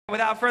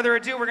Without further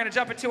ado, we're going to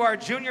jump into our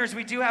juniors.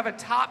 We do have a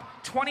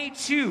top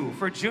 22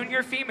 for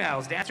junior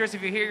females. Dancers,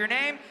 if you hear your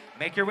name,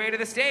 make your way to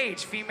the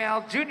stage.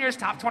 Female juniors,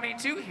 top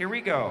 22, here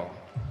we go.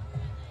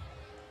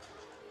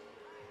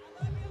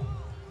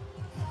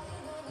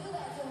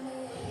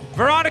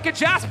 Veronica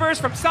Jaspers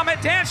from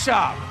Summit Dance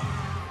Shop.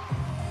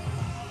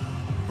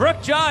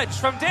 Brooke Judge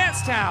from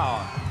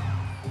Dancetown.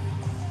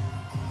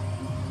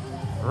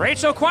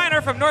 Rachel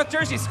Quiner from North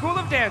Jersey School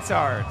of Dance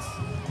Arts.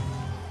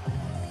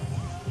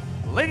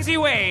 Lindsay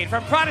Wade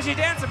from Prodigy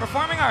Dance and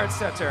Performing Arts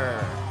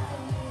Center.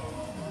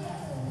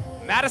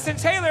 Madison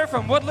Taylor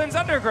from Woodlands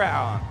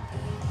Underground.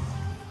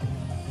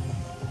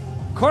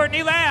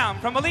 Courtney Lamb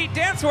from Elite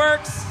Dance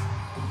Works.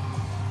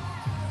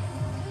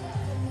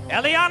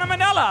 Eliana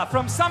Manella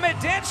from Summit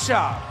Dance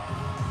Shop.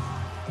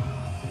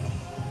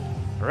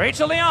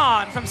 Rachel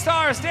Leon from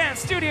Stars Dance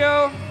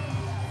Studio.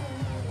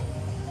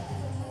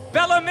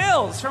 Bella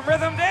Mills from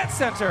Rhythm Dance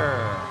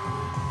Center.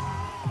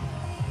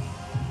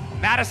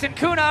 Madison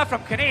Kuna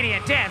from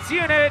Canadian Dance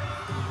Unit.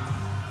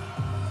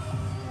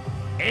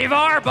 Ava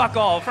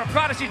Arbuckle from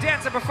Prodigy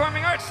Dance and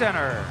Performing Arts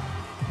Center.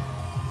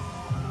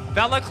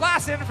 Bella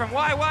Klassen from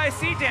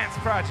YYC Dance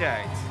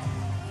Project.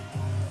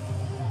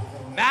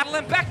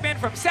 Madeline Beckman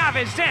from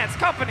Savage Dance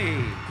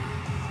Company.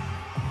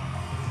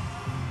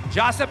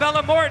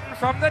 Josabella Morton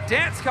from The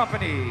Dance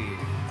Company.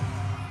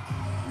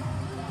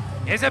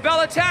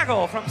 Isabella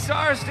Tagle from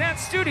Stars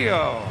Dance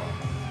Studio.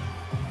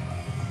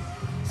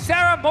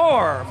 Sarah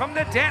Moore from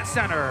the Dance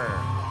Center.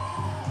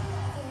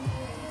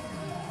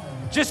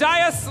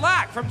 Josiah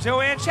Slack from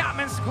Joanne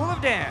Chapman School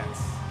of Dance.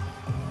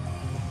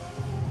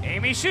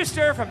 Amy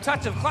Schuster from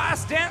Touch of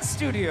Class Dance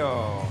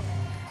Studio.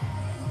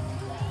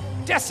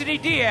 Destiny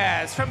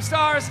Diaz from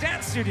Stars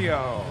Dance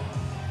Studio.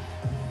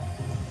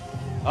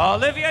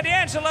 Olivia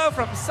D'Angelo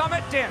from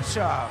Summit Dance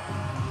Shop.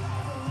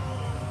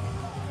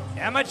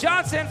 Emma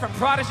Johnson from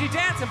Prodigy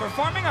Dance and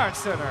Performing Arts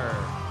Center.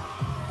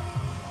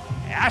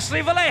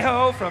 Ashley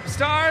Vallejo from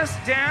Stars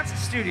Dance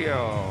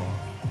Studio.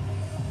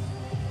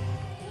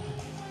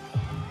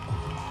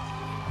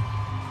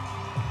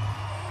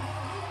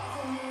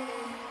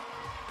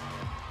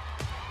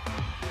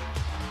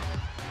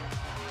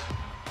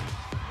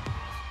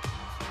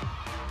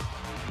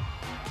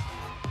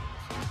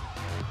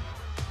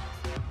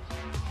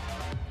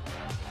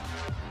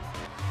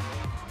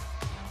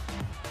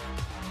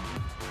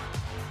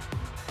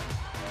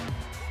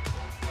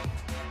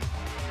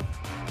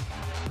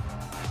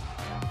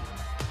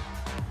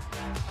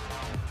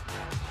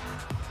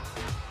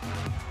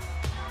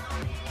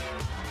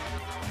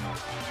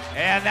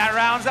 And that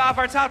rounds off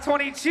our top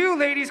 22,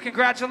 ladies.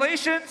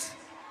 Congratulations.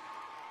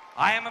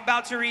 I am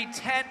about to read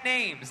 10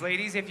 names,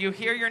 ladies. If you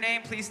hear your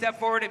name, please step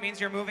forward. It means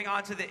you're moving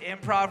on to the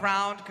improv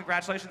round.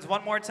 Congratulations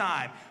one more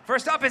time.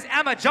 First up is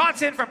Emma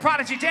Johnson from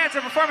Prodigy Dance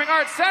and Performing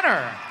Arts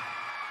Center.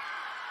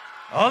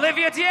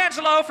 Olivia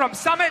D'Angelo from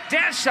Summit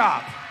Dance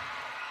Shop.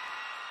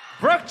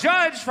 Brooke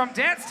Judge from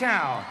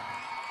Dancetown.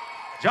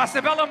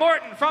 Josabella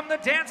Morton from The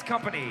Dance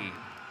Company.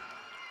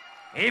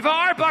 Ava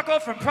Arbuckle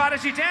from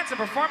Prodigy Dance and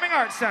Performing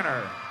Arts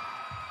Center.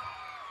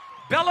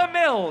 Bella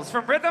Mills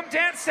from Rhythm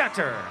Dance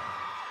Center.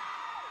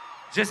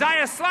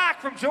 Josiah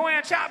Slack from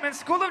Joanne Chapman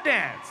School of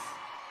Dance.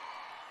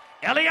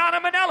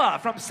 Eliana Manella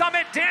from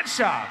Summit Dance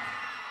Shop.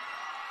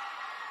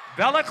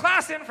 Bella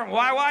Klassen from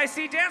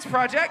YYC Dance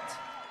Project.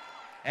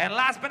 And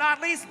last but not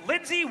least,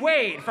 Lindsay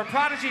Wade from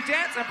Prodigy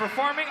Dance and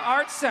Performing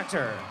Arts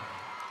Center.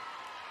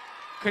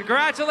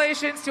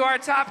 Congratulations to our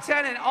top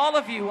 10 and all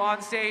of you on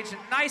stage.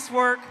 Nice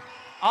work.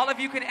 All of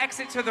you can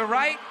exit to the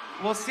right.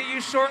 We'll see you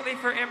shortly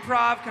for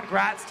improv.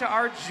 Congrats to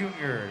our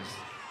juniors.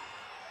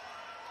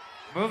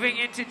 Moving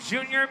into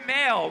junior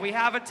male, we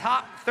have a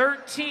top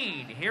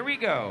 13. Here we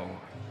go.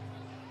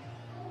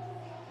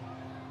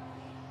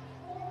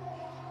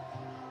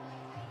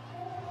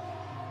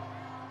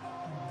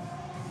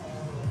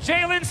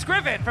 Jalen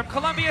Scriven from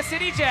Columbia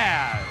City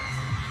Jazz.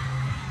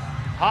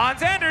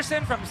 Hans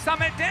Anderson from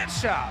Summit Dance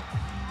Shop.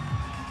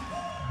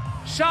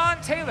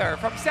 Sean Taylor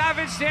from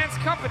Savage Dance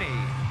Company.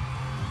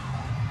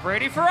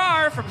 Brady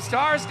Farrar from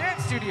Stars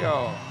Dance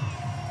Studio.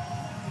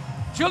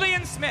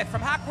 Julian Smith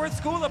from Hackworth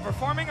School of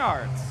Performing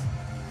Arts.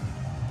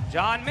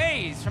 John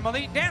Mays from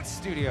Elite Dance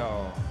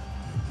Studio.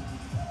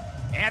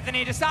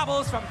 Anthony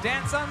DeSables from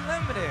Dance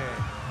Unlimited.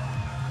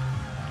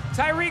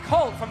 Tyreek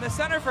Holt from the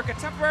Center for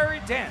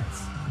Contemporary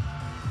Dance.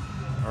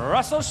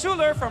 Russell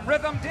Schuler from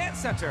Rhythm Dance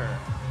Center.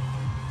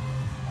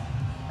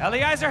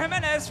 Eliezer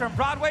Jimenez from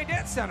Broadway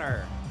Dance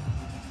Center.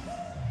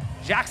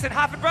 Jackson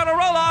Hoffenbrunner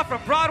Roloff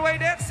from Broadway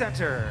Dance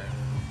Center.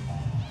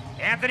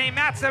 Anthony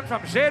Matson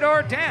from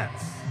Jedor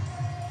Dance.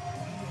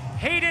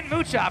 Hayden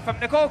Mucha from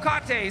Nicole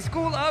Conte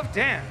School of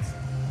Dance.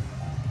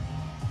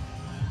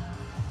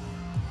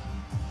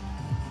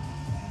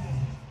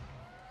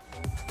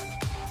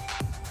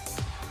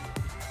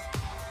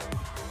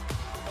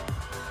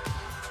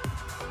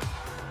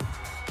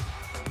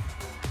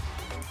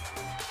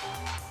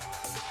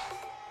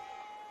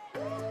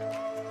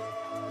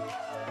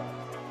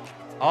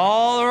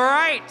 All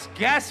right,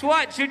 guess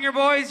what, junior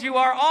boys? You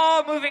are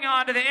all moving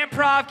on to the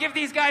improv. Give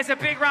these guys a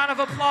big round of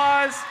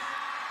applause.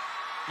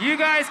 You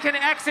guys can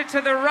exit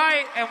to the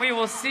right, and we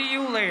will see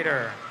you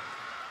later.